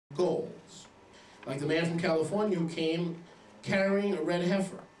goals, like the man from California who came carrying a red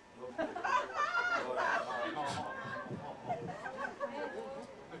heifer.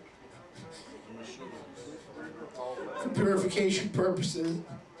 For purification purposes,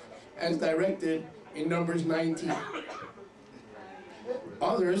 as directed in Numbers 19.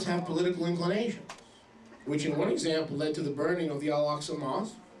 Others have political inclinations, which in one example led to the burning of the Al-Aqsa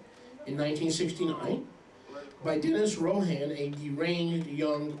Mosque in 1969 by Dennis Rohan, a deranged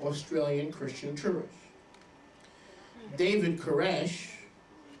young Australian Christian tourist. David Koresh,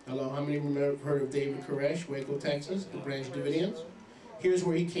 hello, how many have heard of David Koresh, Waco, Texas, the Branch Davidians? Here's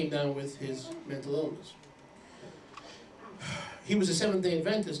where he came down with his mental illness. He was a Seventh-day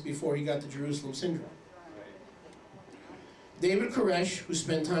Adventist before he got the Jerusalem syndrome. David Koresh, who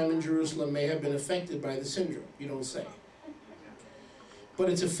spent time in Jerusalem, may have been affected by the syndrome, you don't say. But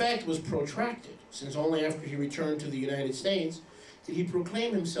its effect was protracted, since only after he returned to the United States did he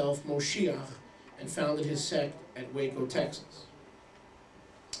proclaim himself Moshiach and founded his sect at Waco, Texas.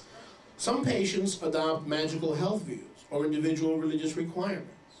 Some patients adopt magical health views or individual religious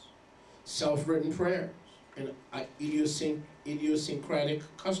requirements, self-written prayers, and idiosyncratic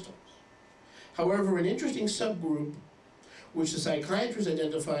customs. However, an interesting subgroup which the psychiatrist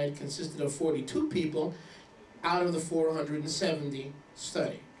identified consisted of 42 people out of the 470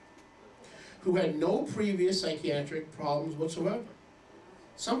 studied, who had no previous psychiatric problems whatsoever.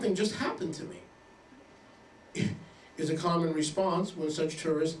 Something just happened to me is a common response when such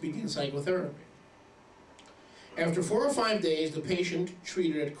tourists begin psychotherapy. After 4 or 5 days, the patient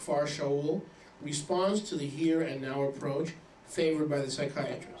treated at Kfar Shaul responds to the here and now approach favored by the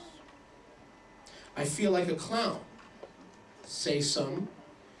psychiatrist. I feel like a clown, say some,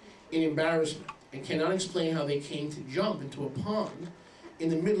 in embarrassment, and cannot explain how they came to jump into a pond in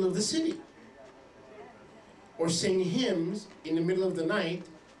the middle of the city, or sing hymns in the middle of the night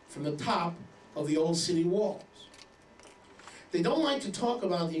from the top of the old city walls. They don't like to talk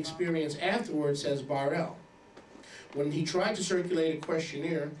about the experience afterwards, says Barrell. When he tried to circulate a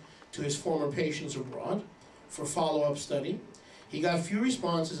questionnaire to his former patients abroad for follow-up study, he got few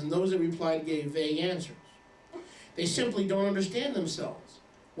responses, and those that replied gave vague answers. They simply don't understand themselves.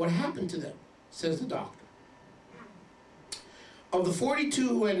 What happened to them, says the doctor. Of the 42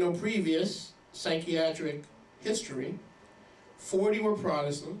 who had no previous psychiatric history, 40 were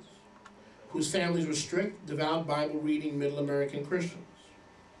Protestants, whose families were strict, devout, Bible-reading, Middle American Christians.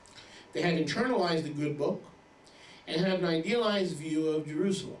 They had internalized the good book and had an idealized view of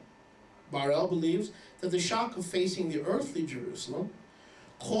Jerusalem. Barrell believes that the shock of facing the earthly Jerusalem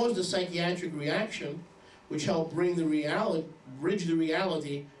caused a psychiatric reaction which helped bridge the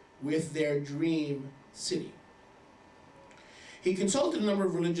reality with their dream city. He consulted a number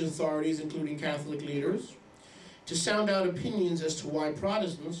of religious authorities, including Catholic leaders, to sound out opinions as to why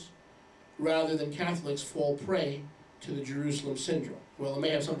Protestants, rather than Catholics, fall prey to the Jerusalem syndrome. Well, it may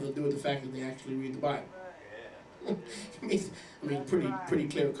have something to do with the fact that they actually read the Bible. I mean, pretty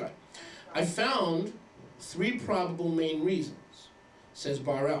clear cut. I found 3 probable main reasons, says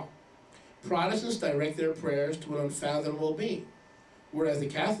Barrell. Protestants direct their prayers to an unfathomable being, whereas the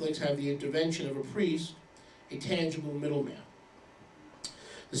Catholics have the intervention of a priest, a tangible middleman.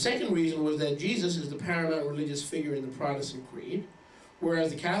 The second reason was that Jesus is the paramount religious figure in the Protestant creed,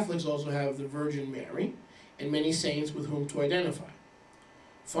 whereas the Catholics also have the Virgin Mary and many saints with whom to identify.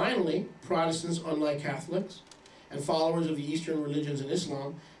 Finally, Protestants, unlike Catholics and followers of the Eastern religions and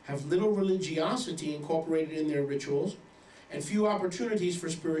Islam, have little religiosity incorporated in their rituals and few opportunities for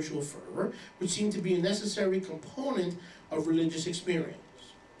spiritual fervor, which seem to be a necessary component of religious experience.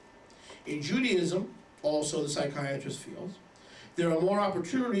 In Judaism, also the psychiatrist feels, there are more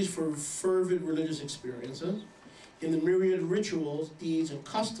opportunities for fervid religious experiences in the myriad rituals, deeds, and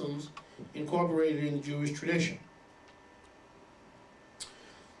customs incorporated in the Jewish tradition.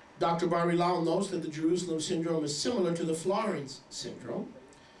 Dr. Barilal notes that the Jerusalem syndrome is similar to the Florence syndrome,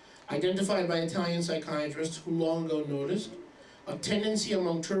 identified by Italian psychiatrists who long ago noticed a tendency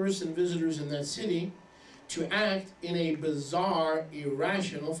among tourists and visitors in that city to act in a bizarre,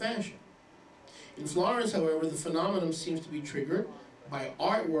 irrational fashion. In Florence, however, the phenomenon seems to be triggered by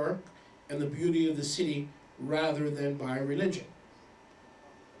artwork and the beauty of the city rather than by religion.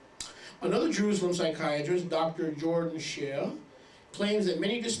 Another Jerusalem psychiatrist, Dr. Jordan Scheer, claims that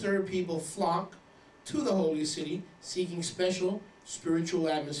many disturbed people flock to the holy city seeking special spiritual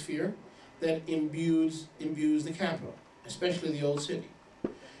atmosphere that imbues the capital, especially the old city.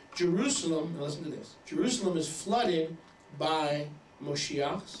 Jerusalem, now listen to this, Jerusalem is flooded by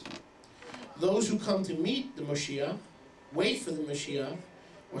Moshiachs, those who come to meet the Moshiach, wait for the Moshiach,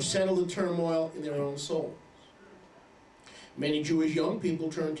 or settle the turmoil in their own souls. Many Jewish young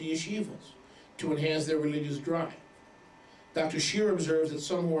people turn to yeshivas to enhance their religious drive. Dr. Shear observes that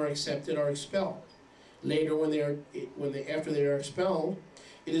some who are accepted are expelled. Later, after they are expelled,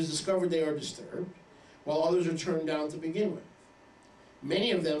 it is discovered they are disturbed, while others are turned down to begin with.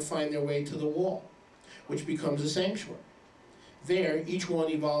 Many of them find their way to the wall, which becomes a sanctuary. There, each one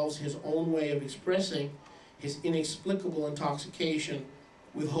evolves his own way of expressing his inexplicable intoxication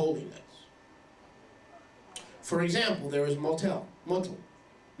with holiness. For example, there is Motel,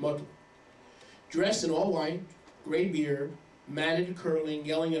 dressed in all white, gray beard, matted, curling,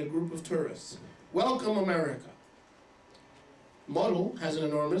 yelling at a group of tourists, "Welcome, America." Model has an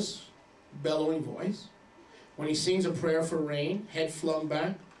enormous, bellowing voice. When he sings a prayer for rain, head flung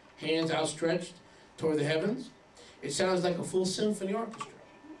back, hands outstretched toward the heavens, it sounds like a full symphony orchestra.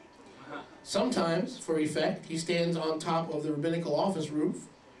 Sometimes, for effect, he stands on top of the rabbinical office roof,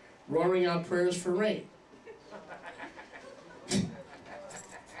 roaring out prayers for rain.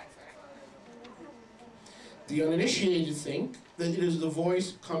 The uninitiated think that it is the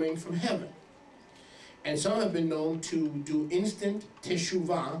voice coming from heaven, and some have been known to do instant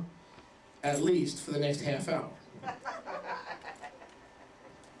teshuvah, at least for the next half hour.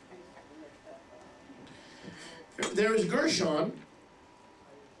 There is Gershon,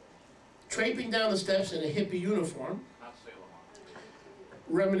 traipsing down the steps in a hippie uniform,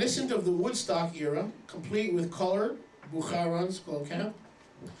 reminiscent of the Woodstock era, complete with colored Bukharan skull cap,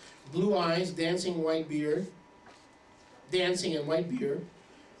 blue eyes, dancing and white beard,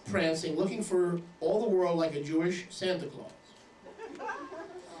 prancing, looking for all the world like a Jewish Santa Claus.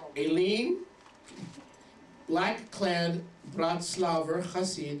 A lean, black-clad Bratslaver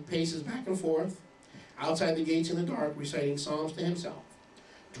Hasid paces back and forth outside the gates in the dark, reciting psalms to himself,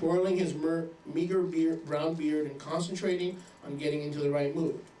 twirling his meager brown beard and concentrating on getting into the right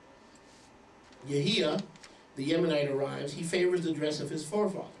mood. Yehia, the Yemenite, arrives. He favors the dress of his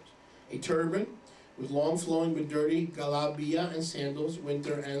forefathers, a turban with long flowing but dirty galabia and sandals,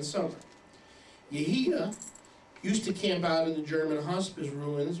 winter and summer. Yehia used to camp out in the German hospice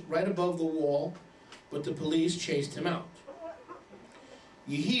ruins right above the wall, but the police chased him out.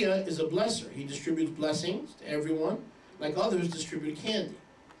 Yehia is a blesser. He distributes blessings to everyone, like others distribute candy,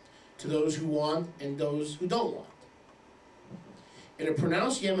 to those who want and those who don't want. In a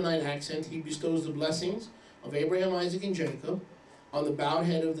pronounced Yemenite accent, he bestows the blessings of Abraham, Isaac, and Jacob on the bowed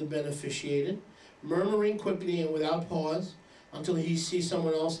head of the beneficiated, murmuring quickly and without pause until he sees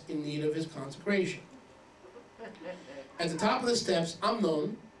someone else in need of his consecration. At the top of the steps,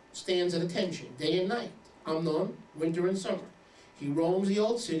 Amnon stands at attention, day and night. Amnon, winter and summer. He roams the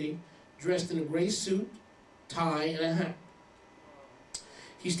old city, dressed in a gray suit, tie, and a hat.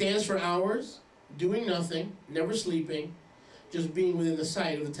 He stands for hours, doing nothing, never sleeping, just being within the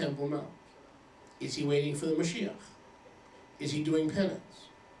sight of the Temple Mount. Is he waiting for the Mashiach? Is he doing penance?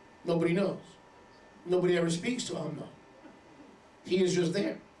 Nobody knows. Nobody ever speaks to Amnon. He is just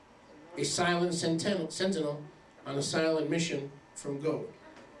there, a silent sentinel on a silent mission from God.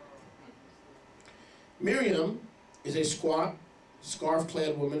 Miriam is a squat,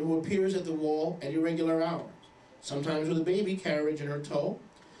 scarf-clad woman who appears at the wall at irregular hours, sometimes with a baby carriage in her tow,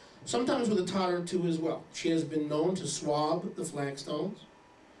 sometimes with a tot or two as well. She has been known to swab the flagstones,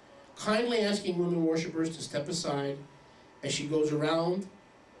 kindly asking women worshippers to step aside as she goes around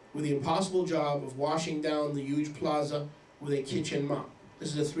with the impossible job of washing down the huge plaza with a kitchen mop.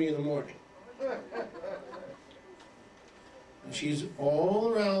 This is at 3 in the morning. And she's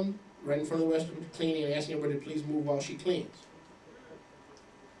all around, right in front of the restaurant, cleaning and asking everybody to please move while she cleans.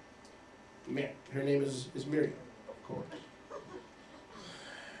 Her name is Miriam, of course.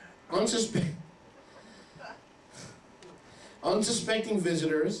 Unsuspecting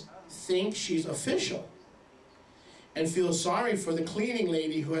visitors think she's official and feel sorry for the cleaning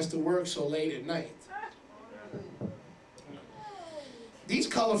lady who has to work so late at night. These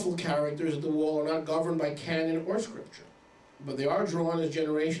colorful characters at the wall are not governed by canon or scripture, but they are drawn as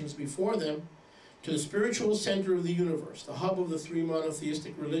generations before them to the spiritual center of the universe, the hub of the 3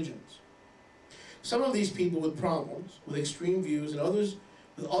 monotheistic religions. Some of these people with problems, with extreme views, and others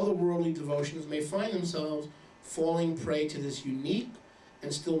with otherworldly devotions may find themselves falling prey to this unique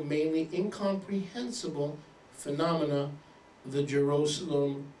and still mainly incomprehensible phenomena, the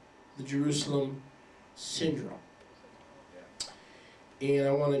Jerusalem syndrome. And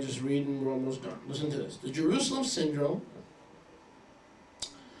I want to just read, and we're almost done. Listen to this. The Jerusalem syndrome,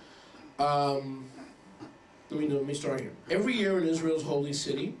 let me start here. Every year in Israel's holy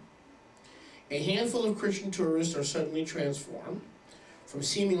city, a handful of Christian tourists are suddenly transformed from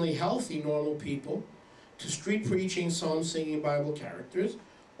seemingly healthy, normal people to street preaching, psalm singing Bible characters,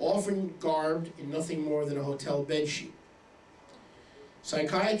 often garbed in nothing more than a hotel bedsheet.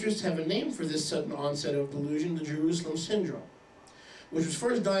 Psychiatrists have a name for this sudden onset of delusion, the Jerusalem syndrome, which was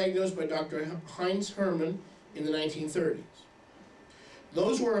first diagnosed by Dr. Heinz Hermann in the 1930s.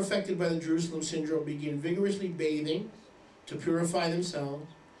 Those who are affected by the Jerusalem syndrome begin vigorously bathing to purify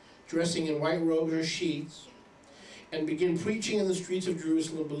themselves, dressing in white robes or sheets, and begin preaching in the streets of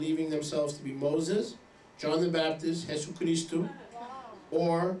Jerusalem, believing themselves to be Moses, John the Baptist, Jesus Christo,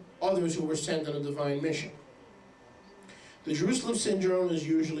 or others who were sent on a divine mission. The Jerusalem syndrome is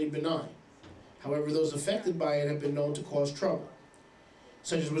usually benign. However, those affected by it have been known to cause trouble,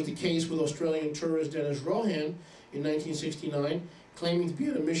 such as was the case with Australian tourist Dennis Rohan in 1969, claiming to be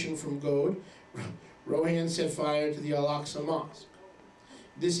on a mission from God. Rohan set fire to the Al-Aqsa Mosque.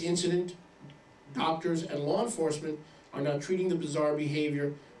 This incident, doctors and law enforcement are now treating the bizarre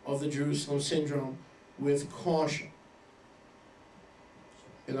behavior of the Jerusalem syndrome with caution.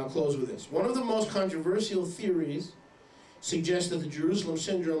 And I'll close with this. One of the most controversial theories suggests that the Jerusalem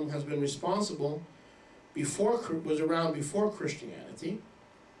syndrome has been responsible was around before Christianity,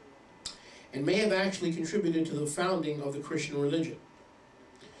 and may have actually contributed to the founding of the Christian religion.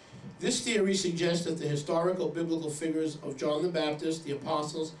 This theory suggests that the historical biblical figures of John the Baptist, the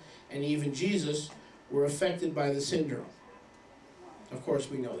apostles, and even Jesus were affected by the syndrome. Of course,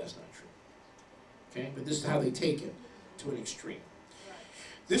 we know that's not true. Okay? But this is how they take it to an extreme.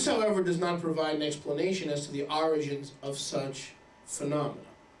 This, however, does not provide an explanation as to the origins of such phenomena.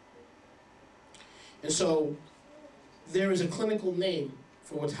 And so, there is a clinical name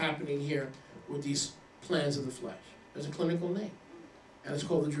for what's happening here with these plans of the flesh. There's a clinical name, and it's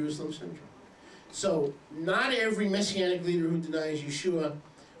called the Jerusalem syndrome. So, not every Messianic leader who denies Yeshua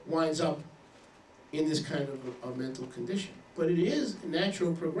winds up in this kind of a mental condition. But it is a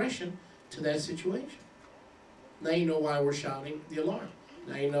natural progression to that situation. Now you know why we're shouting the alarm.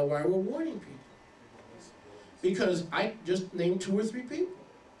 Now you know why we're warning people. Because I just named 2 or 3 people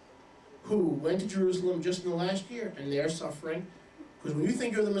who went to Jerusalem just in the last year, and they're suffering. Because when you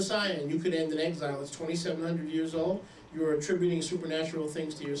think you're the Messiah and you could end in exile, it's 2,700 years old, you're attributing supernatural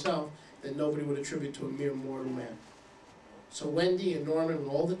things to yourself that nobody would attribute to a mere mortal man. So Wendy and Norman, when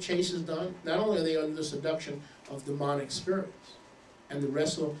all the chase is done, not only are they under the seduction of demonic spirits, and the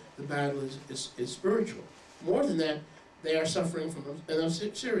wrestle, the battle is spiritual. More than that, they are suffering from, and I'm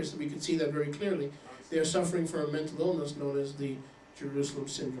serious, we can see that very clearly, they are suffering from a mental illness known as the Jerusalem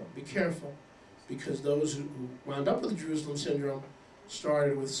syndrome. Be careful, because those who wound up with the Jerusalem syndrome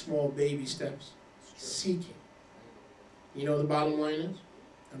started with small baby steps, seeking. You know what the bottom line is?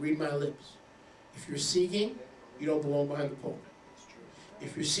 I read my lips. If you're seeking, you don't belong behind the pulpit.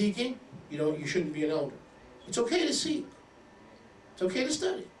 If you're seeking, you shouldn't be an elder. It's okay to seek. It's okay to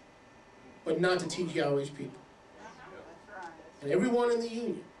study, but not to teach Yahweh's people. And everyone in the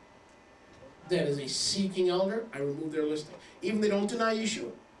union that is a seeking elder, I remove their listing. Even they don't deny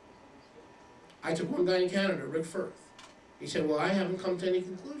Yeshua. I took one guy in Canada, Rick Firth. He said, well, I haven't come to any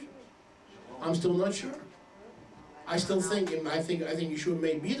conclusions. I'm still not sure. I still think, I think Yeshua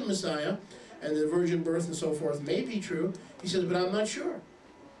may be the Messiah, and the virgin birth and so forth may be true. He says, but I'm not sure.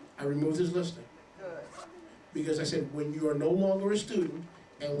 I removed his listing. Because I said, when you are no longer a student,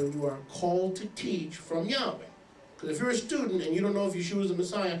 and when you are called to teach from Yahweh, because if you're a student and you don't know if Yeshua is the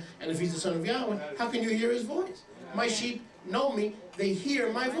Messiah and if he's the Son of Yahweh, how can you hear his voice? My sheep know me, they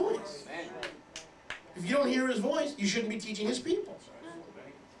hear my voice. If you don't hear his voice, you shouldn't be teaching his people.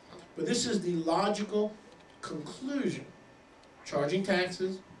 But this is the logical conclusion. Charging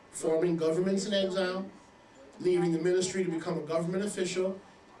taxes, forming governments in exile, leaving the ministry to become a government official,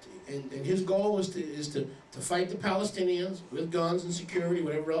 and his goal is to fight the Palestinians with guns and security,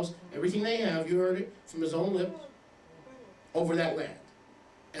 whatever else, everything they have, you heard it from his own lips, over that land.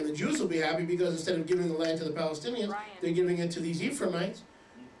 And the Jews will be happy because instead of giving the land to the Palestinians, they're giving it to these Ephraimites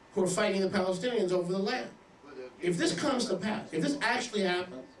who are fighting the Palestinians over the land. If this comes to pass, if this actually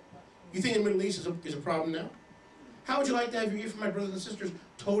happens, you think the Middle East is a problem now? How would you like to have your Ephraimite brothers and sisters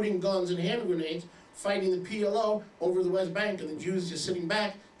toting guns and hand grenades, fighting the PLO over the West Bank, and the Jews just sitting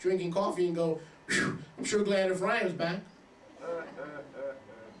back, drinking coffee and go, phew, I'm sure glad Ephraim's back.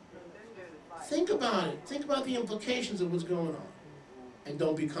 Think about it. Think about the implications of what's going on. And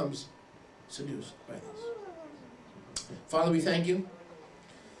don't become seduced by this. Father, we thank you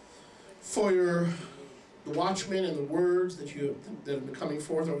for the watchmen and the words that have been coming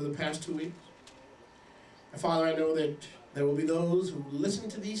forth over the past 2 weeks. And Father, I know that there will be those who listen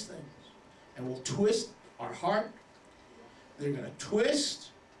to these things and will twist our heart. They're going to twist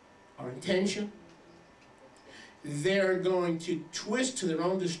our intention. They're going to twist to their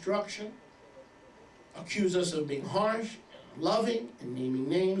own destruction, accuse us of being harsh, loving, and naming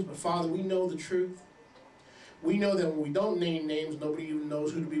names. But Father, we know the truth. We know that when we don't name names, nobody even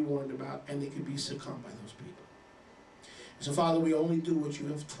knows who to be warned about, and they could be succumbed by those people. So, Father, we only do what you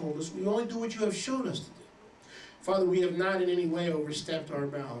have told us. We only do what you have showed us to do. Father, we have not in any way overstepped our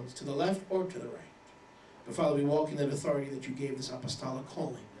bounds to the left or to the right. But, Father, we walk in that authority that you gave this apostolic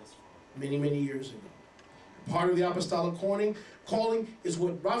calling many, many years ago. Part of the apostolic calling is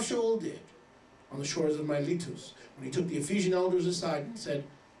what Rav Shaul did on the shores of Miletus, when he took the Ephesian elders aside and said,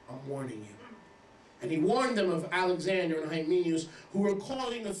 I'm warning you. And he warned them of Alexander and Hymenaeus, who were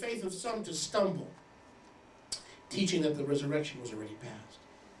causing the faith of some to stumble, teaching that the resurrection was already past,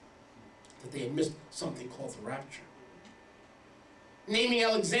 that they had missed something called the rapture. Naming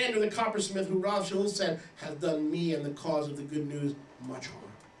Alexander the coppersmith, who Rav Shaul said, has done me and the cause of the good news much harm.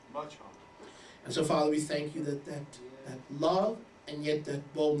 Much harm. And so, Father, we thank you that love and yet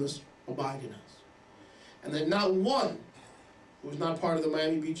that boldness abide in us. And that not one who was not part of the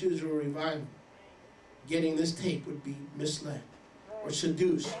Miami Beach Israel revival getting this tape would be misled or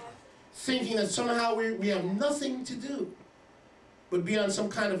seduced, thinking that somehow we have nothing to do but be on some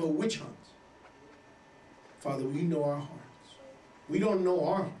kind of a witch hunt. Father, we know our hearts. We don't know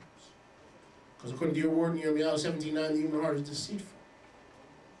our hearts. Because according to your word in Jeremiah 17:9, the human heart is deceitful,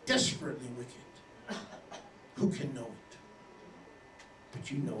 desperately wicked. Who can know it? But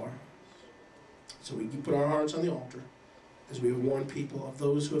you know our hearts. So we put our hearts on the altar as we have warned people of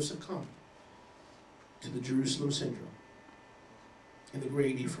those who have succumbed to the Jerusalem syndrome in the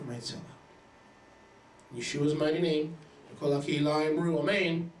great Ephraimite sellout. In Yeshua's mighty name,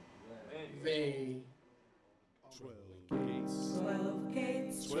 amen. 12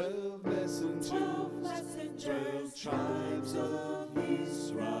 gates, 12 messengers, 12 tribes of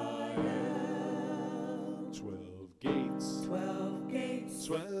Israel. 12 gates, 12 gates,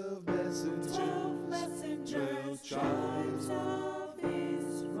 12 messengers, 12 tribes of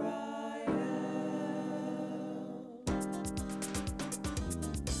Israel.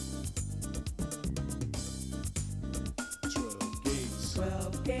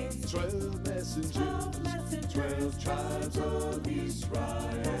 12 gates, 12 gates, 12 messengers, 12 tribes of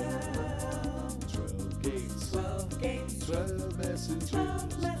Israel. 12 gates, 12 gates, 12 messengers,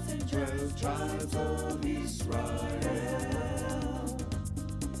 12 tribes of Israel.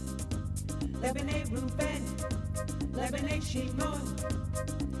 Lebanon, Reuben, Lebanon, Shimon,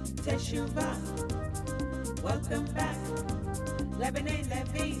 Teshuvah, welcome back. Lebanon,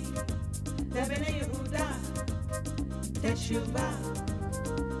 Levi, Lebanon, Yehuda, Teshuvah,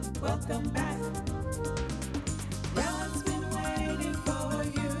 welcome back. God's been waiting for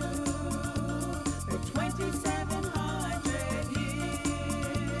you for 2,700 years.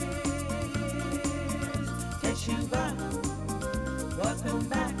 Teshuvah, welcome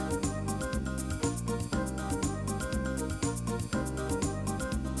back.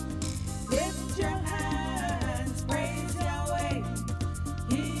 Lift your hands, praise Yahweh.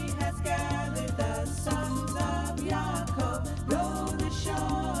 He has gathered the sons of Yaakov. Blow the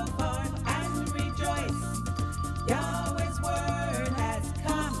shofar and rejoice. Yahweh's word has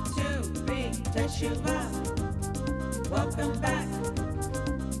come to bring Teshuvah. Welcome back.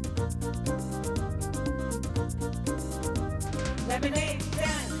 Lebanon,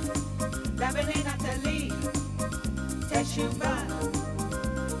 Dan, Lebanon, Naphtali, Teshuvah.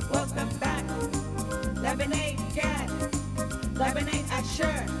 Welcome back. Lebanon, Gad, Lebanon,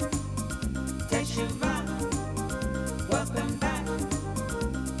 Asher, Teshuvah. Welcome back.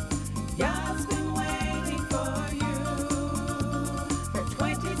 Yah's been waiting for you for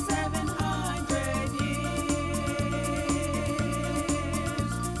 2,700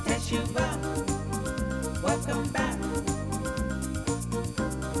 years. Teshuvah, welcome back.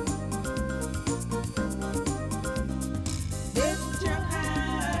 Lift your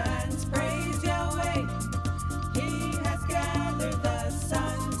hands, praise Yahweh. He has gathered the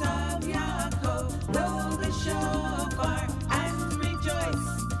sons of Yaakov. Blow the shofar and rejoice.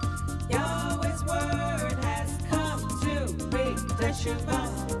 Yahweh's word has come to bring Teshuvah.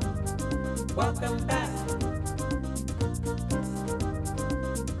 Welcome back.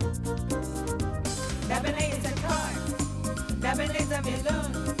 Lebanon is a car. Lebanon is a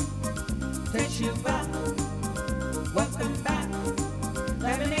Milun. Teshuvah. Welcome back.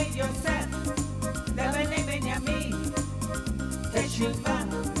 Lebanon Yosef. Lebanon Benjamin. Teshuvah.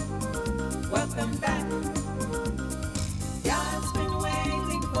 Welcome back. God's been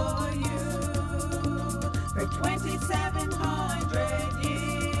waiting for you for 2,700 years.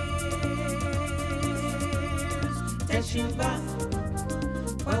 Teshuvah,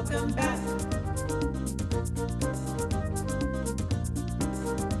 welcome back.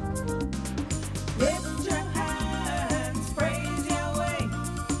 Lift your hands, praise Yahweh.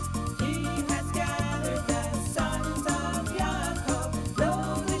 He has gathered the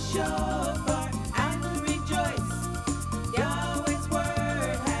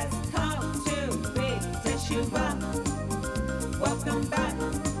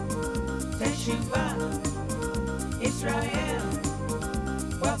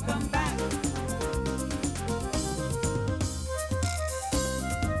Welcome back.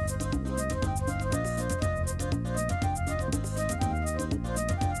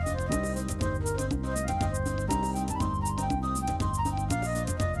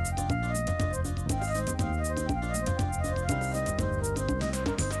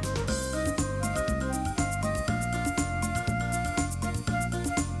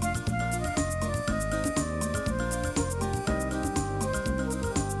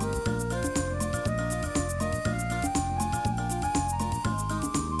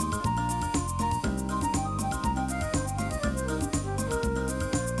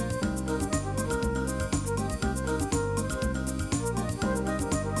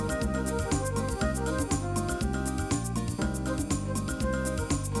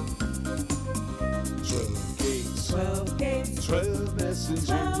 Gates, 12 messengers,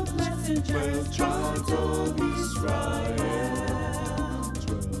 12 messengers, 12 tribes of Israel.